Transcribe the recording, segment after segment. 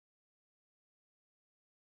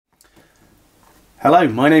Hello,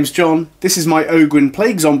 my name's John, this is my Ogryn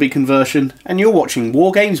Plague Zombie conversion, and you're watching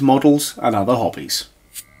Wargames, Models and Other Hobbies.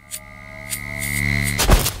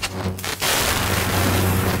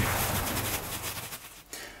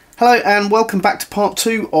 Hello and welcome back to part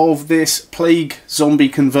 2 of this Plague Zombie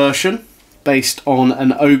conversion based on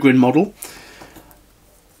an Ogryn model.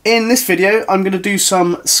 In this video I'm going to do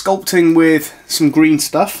some sculpting with some green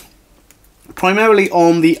stuff, primarily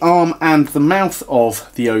on the arm and the mouth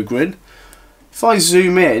of the Ogryn. If I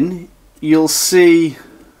zoom in, you'll see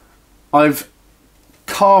I've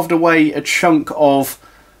carved away a chunk of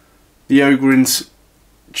the Ogryn's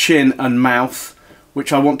chin and mouth,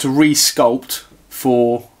 which I want to re-sculpt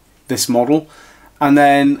for this model. And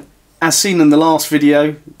then, as seen in the last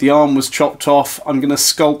video, the arm was chopped off. I'm going to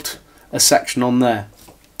sculpt a section on there.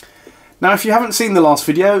 Now, if you haven't seen the last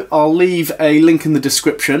video, I'll leave a link in the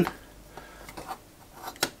description.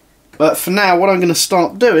 But for now, what I'm going to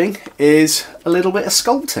start doing is a little bit of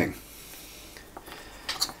sculpting.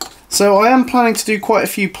 So I am planning to do quite a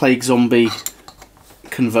few Plague Zombie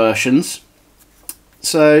conversions.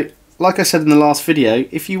 So, like I said in the last video,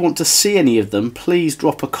 if you want to see any of them, please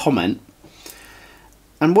drop a comment.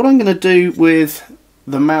 And what I'm going to do with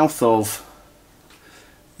the mouth of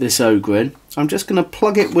this Ogryn, I'm just going to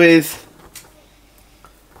plug it with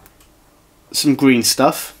some green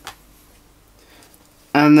stuff.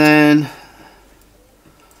 And then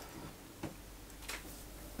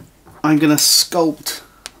I'm going to sculpt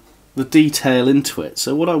the detail into it.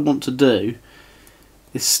 So what I want to do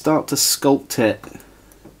is start to sculpt it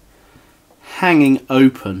hanging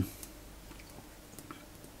open.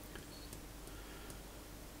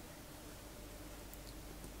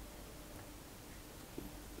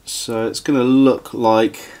 So it's going to look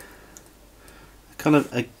like kind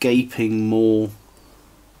of a gaping maw.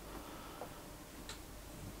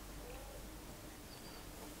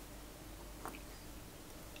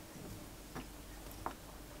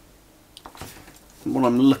 What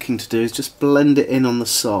I'm looking to do is just blend it in on the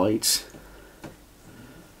sides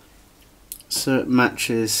so it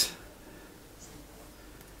matches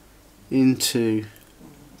into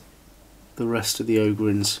the rest of the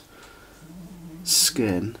Ogryn's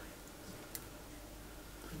skin.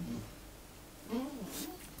 I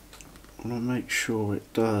want to make sure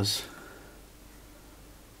it does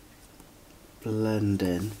blend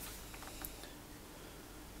in.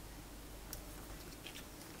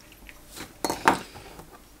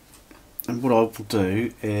 And what I will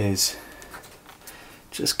do is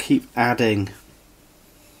just keep adding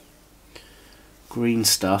green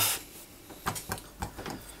stuff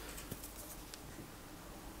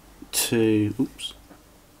to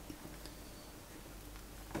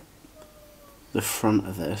the front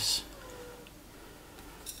of this.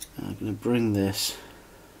 And I'm going to bring this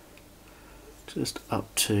just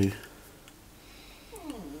up to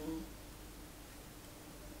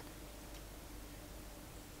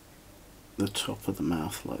the top of the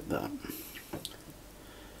mouth like that.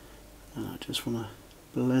 And I just want to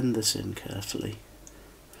blend this in carefully.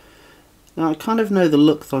 Now I kind of know the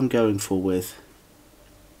look that I'm going for with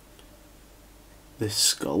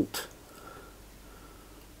this sculpt.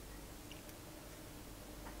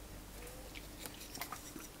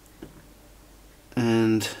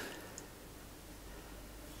 And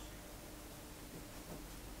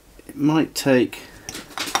it might take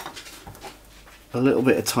a little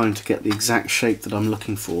bit of time to get the exact shape that I'm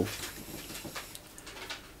looking for.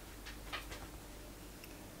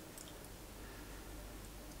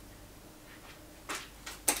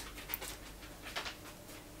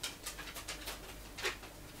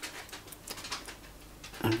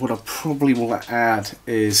 And what I probably will add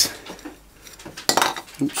is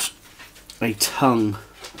a tongue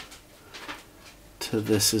to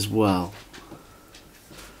this as well.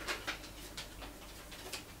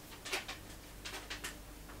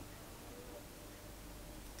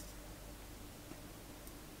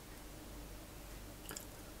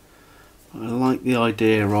 I like the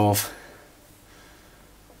idea of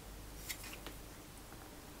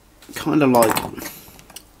kind of like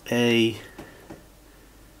a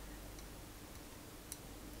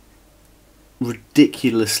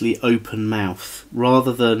ridiculously open mouth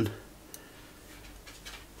rather than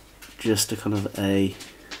just a kind of a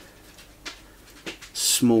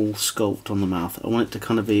small sculpt on the mouth. I want it to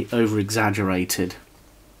kind of be over exaggerated,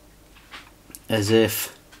 as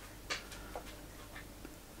if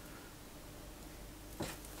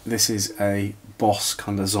this is a boss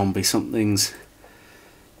kind of zombie. Something's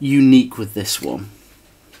unique with this one.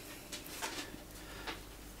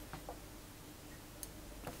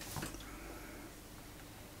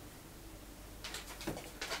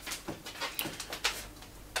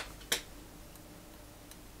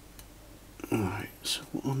 So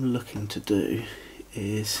what I'm looking to do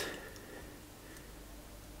is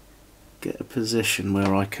get a position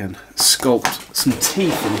where I can sculpt some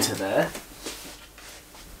teeth into there.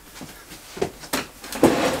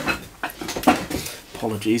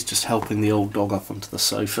 Apologies, just helping the old dog up onto the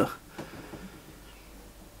sofa.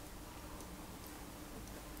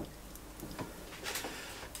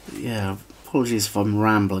 Yeah, apologies if I'm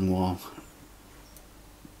rambling while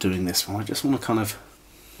doing this one. I just want to kind of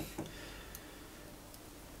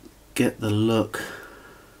get the look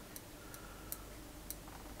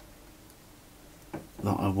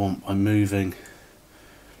that I want by moving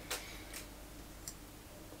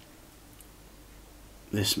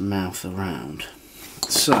this mouth around.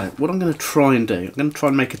 So what I'm going to try and do, I'm going to try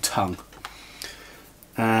and make a tongue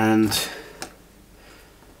and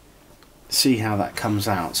see how that comes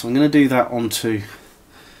out. So I'm going to do that onto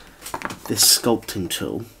this sculpting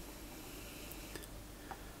tool,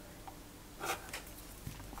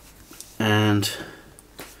 and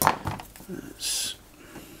let's,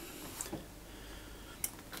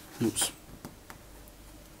 oops,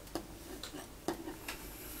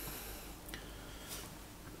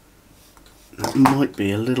 that might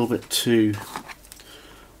be a little bit too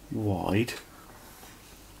wide.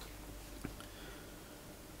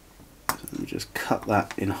 So let me just cut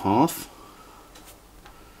that in half.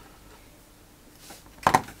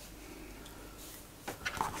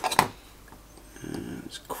 And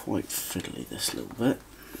it's quite fiddly, this little bit.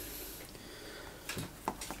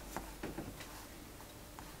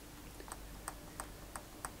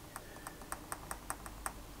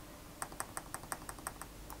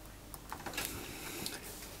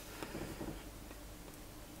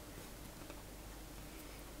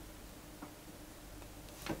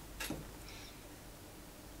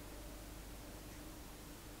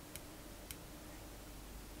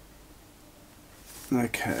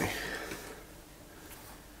 Okay,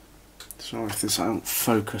 sorry if this won't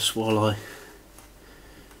focus while I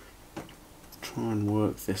try and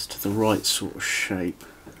work this to the right sort of shape.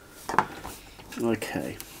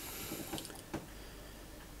 Okay.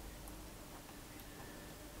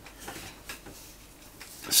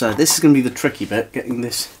 So this is going to be the tricky bit, getting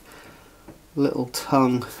this little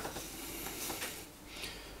tongue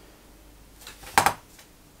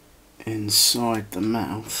inside the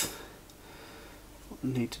mouth. What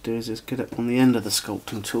I need to do is just get it on the end of the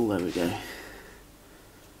sculpting tool. There we go.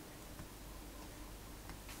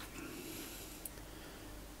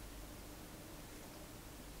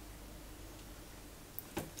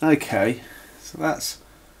 Okay, so that's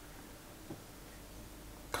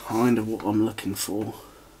kind of what I'm looking for.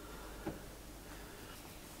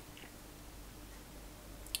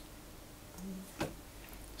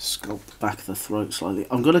 Sculpt the back of the throat slightly.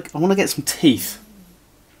 I want to get some teeth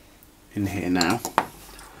in here now.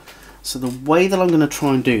 So the way that I'm going to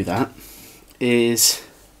try and do that is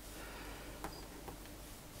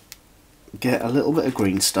get a little bit of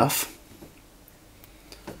green stuff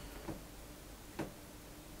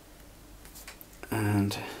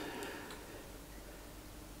and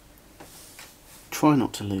try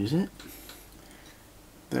not to lose it.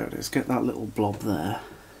 There it is, get that little blob there.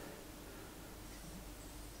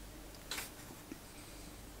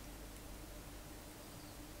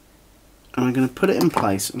 And I'm going to put it in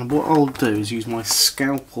place, and what I'll do is use my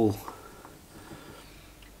scalpel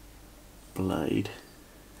blade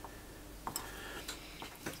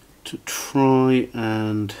to try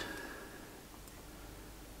and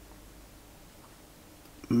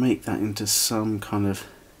make that into some kind of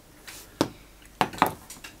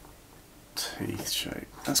teeth shape.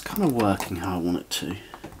 That's kind of working how I want it to.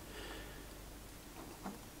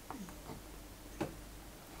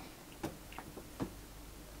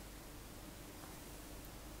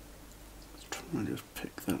 I'll just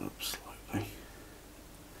pick that up slightly.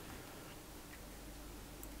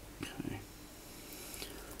 Okay.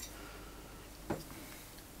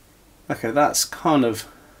 Okay, that's kind of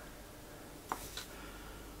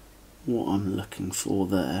what I'm looking for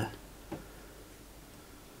there.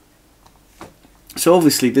 So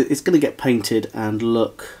obviously it's going to get painted and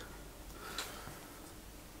look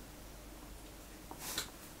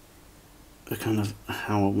kind of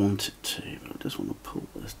how I want it to, but I just want to pull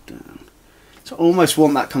this down. So I almost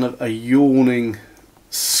want that kind of a yawning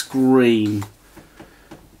scream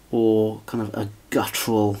or kind of a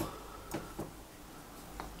guttural.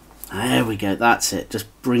 There we go, that's it. Just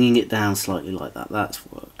bringing it down slightly like that. That's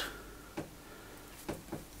worked.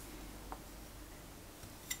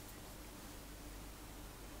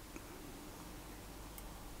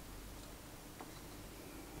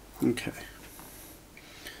 Okay.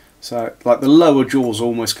 So like the lower jaw's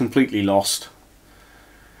almost completely lost.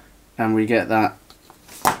 And we get that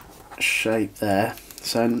that shape there.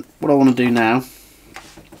 So what I want to do now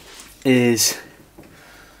is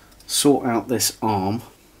sort out this arm.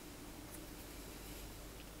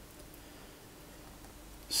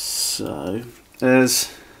 So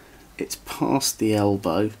as it's past the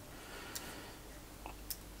elbow,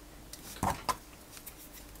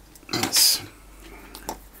 let's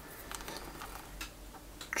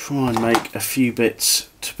try and make a few bits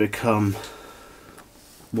to become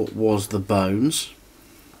what was the bones.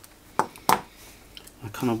 I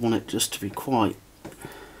kind of want it just to be quite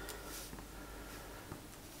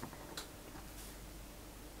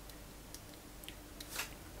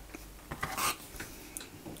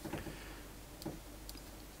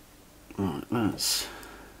right. That's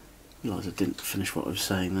realise I didn't finish what I was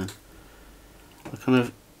saying then. I kind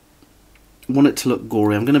of want it to look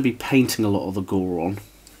gory. I'm going to be painting a lot of the gore on,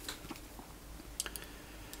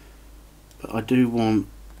 but I do want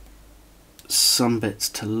some bits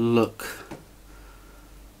to look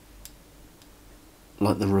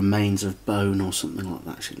like the remains of bone or something like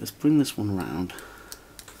that. Actually, let's bring this one round.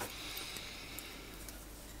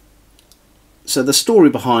 So the story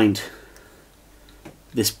behind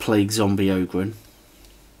this Plague Zombie Ogryn,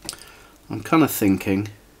 I'm kind of thinking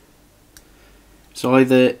it's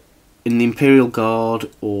either in the Imperial Guard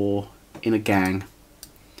or in a gang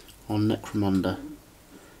on Necromunda,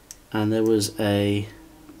 and there was a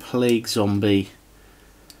Plague Zombie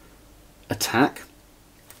attack,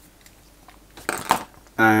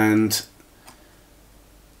 and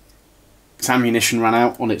its ammunition ran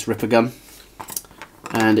out on its ripper gun,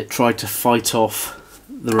 and it tried to fight off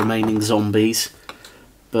the remaining zombies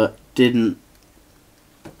but didn't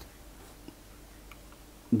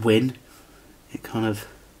win. It kind of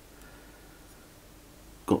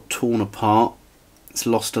got torn apart. It's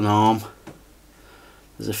lost an arm.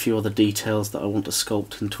 There's a few other details that I want to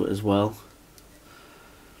sculpt into it as well.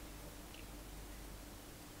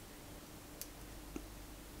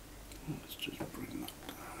 Let's just bring that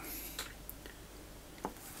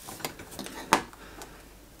down.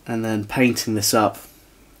 And then painting this up,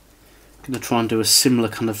 I'm going to try and do a similar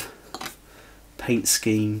kind of paint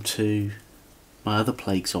scheme to my other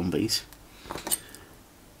Plague Zombies.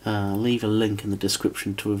 I'll leave a link in the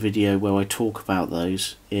description to a video where I talk about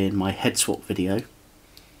those in my head swap video.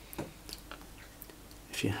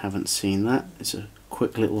 If you haven't seen that, it's a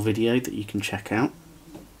quick little video that you can check out.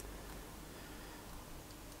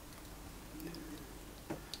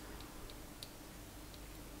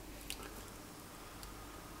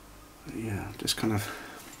 Yeah, just kind of...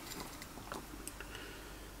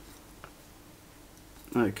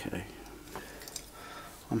 Okay.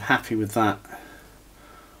 I'm happy with that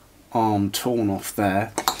arm torn off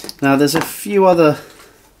there. Now there's a few other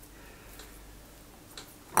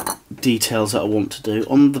details that I want to do.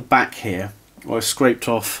 On the back here, I scraped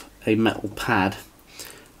off a metal pad.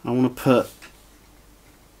 I want to put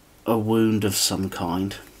a wound of some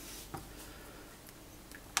kind,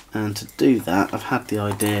 and to do that I've had the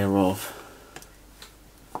idea of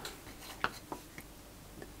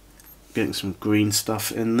getting some green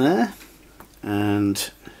stuff in there,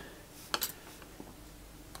 and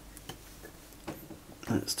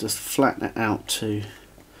let's just flatten it out to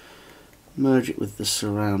merge it with the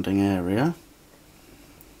surrounding area.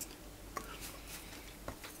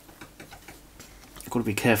 I've got to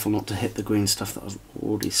be careful not to hit the green stuff that I've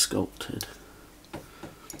already sculpted.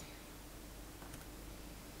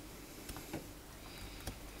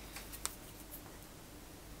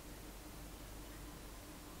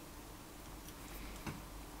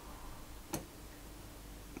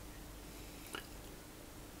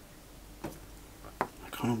 I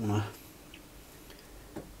kind of want to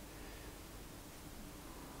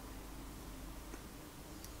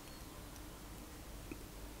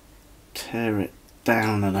tear it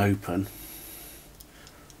down and open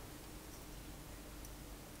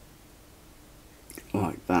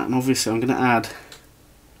like that, and obviously I'm going to add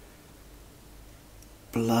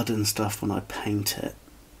blood and stuff when I paint it,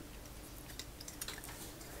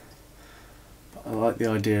 but I like the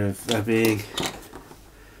idea of there being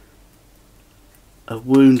a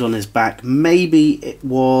wound on his back. Maybe it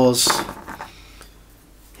was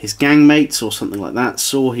his gang mates or something like that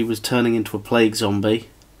saw he was turning into a plague zombie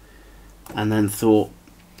and then thought,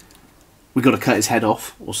 we got to cut his head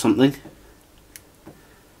off or something,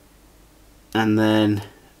 and then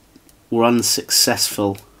were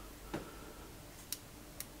unsuccessful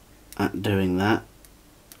at doing that.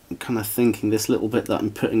 I'm kind of thinking this little bit that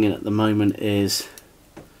I'm putting in at the moment is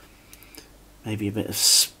maybe a bit of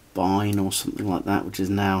spine or something like that, which is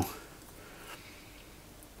now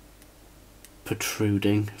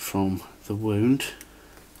protruding from the wound.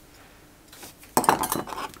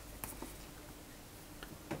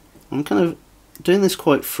 I'm kind of doing this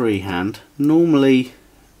quite freehand. Normally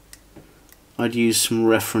I'd use some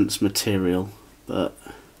reference material, but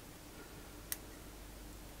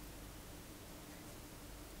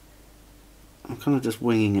I'm kind of just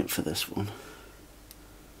winging it for this one.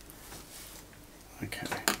 Okay.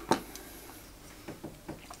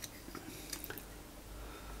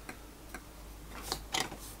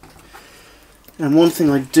 And one thing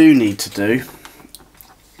I do need to do,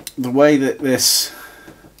 the way that this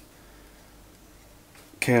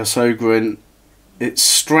Chaos Ogryn, its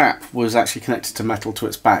strap was actually connected to metal to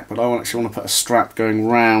its back, but I actually want to put a strap going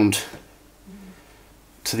round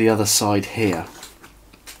to the other side here.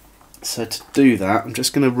 So to do that, I'm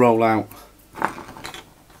just going to roll out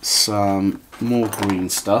some more green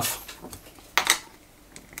stuff,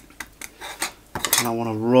 and I want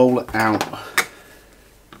to roll it out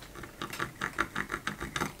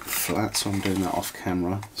flat, so I'm doing that off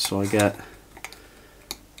camera, so I get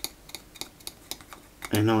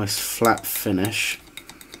a nice flat finish.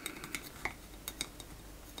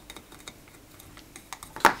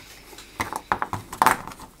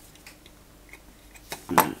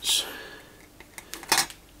 Let's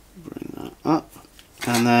bring that up,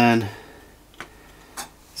 and then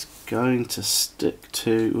it's going to stick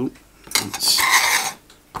to, let's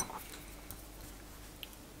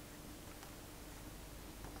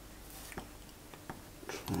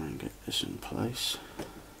try and get this in place.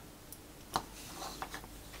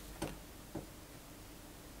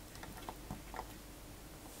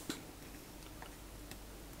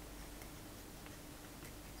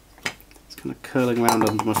 It's kind of curling around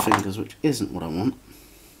under my fingers, which isn't what I want.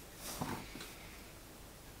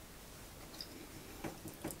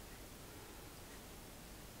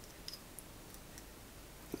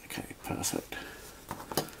 Okay, perfect.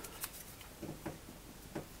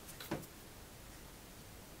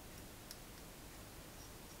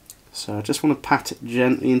 So I just want to pat it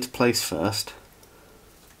gently into place first.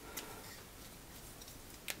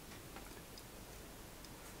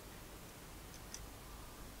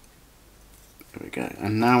 There we go.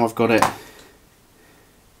 And now I've got it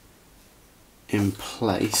in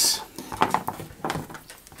place.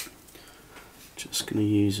 Just going to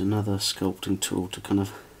use another sculpting tool to kind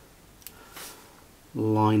of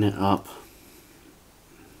line it up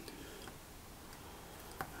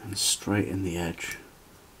and straighten the edge.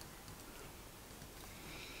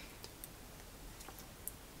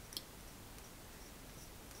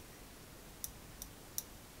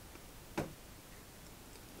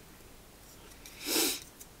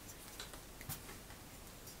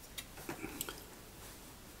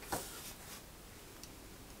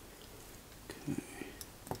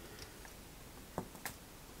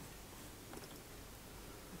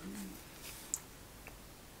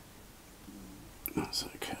 That's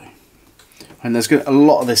okay. And there's a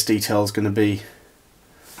lot of this detail is going to be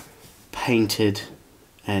painted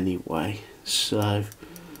anyway, so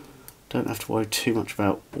don't have to worry too much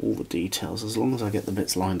about all the details as long as I get the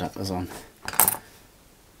bits lined up as I'm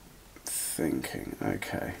thinking.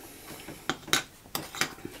 Okay.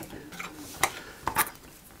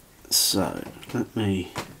 So let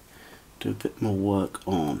me do a bit more work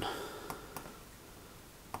on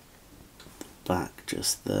the back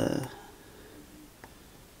just there.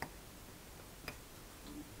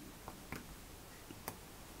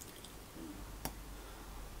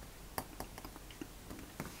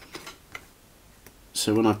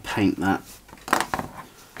 So when I paint that,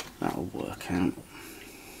 that'll work out.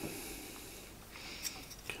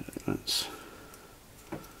 Okay, let's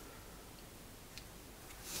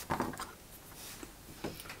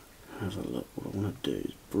have a look. What I want to do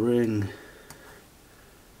is bring...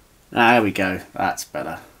 There we go, that's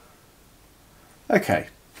better. Okay.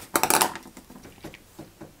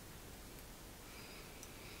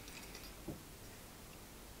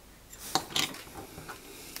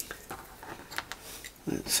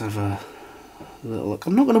 Let's have a little look.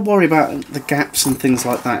 I'm not going to worry about the gaps and things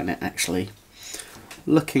like that in it, actually.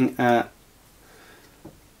 Looking at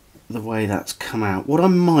the way that's come out, what I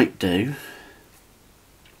might do...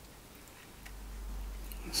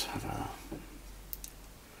 Let's have a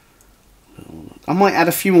little look. I might add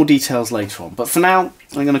a few more details later on, but for now,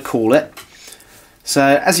 I'm going to call it. So,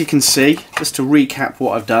 as you can see, just to recap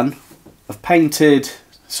what I've done, I've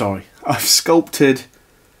sculpted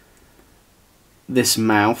this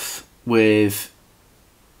mouth with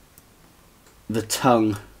the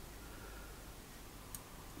tongue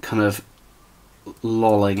kind of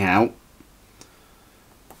lolling out.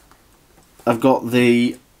 I've got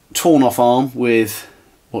the torn off arm with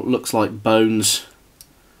what looks like bones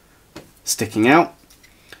sticking out.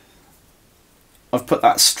 I've put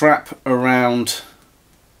that strap around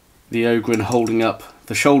the Ogryn holding up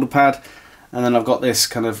the shoulder pad, and then I've got this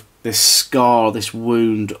kind of this scar, this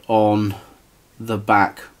wound on the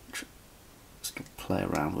back, which I'm just going to play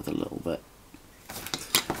around with a little bit.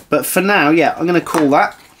 But for now, yeah, I'm going to call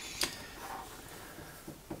that.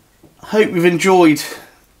 I hope you've enjoyed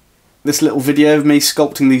this little video of me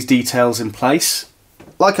sculpting these details in place.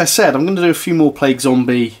 Like I said, I'm going to do a few more Plague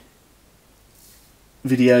Zombie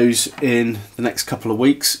videos in the next couple of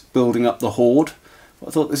weeks, building up the horde. But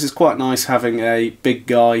I thought this is quite nice having a big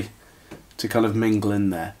guy to kind of mingle in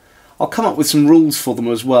there. I'll come up with some rules for them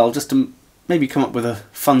as well, just to maybe come up with a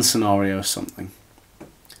fun scenario or something.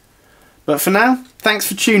 But for now, thanks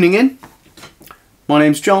for tuning in. My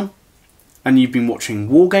name's John, and you've been watching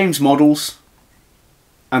War Games, Models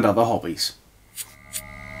and Other Hobbies.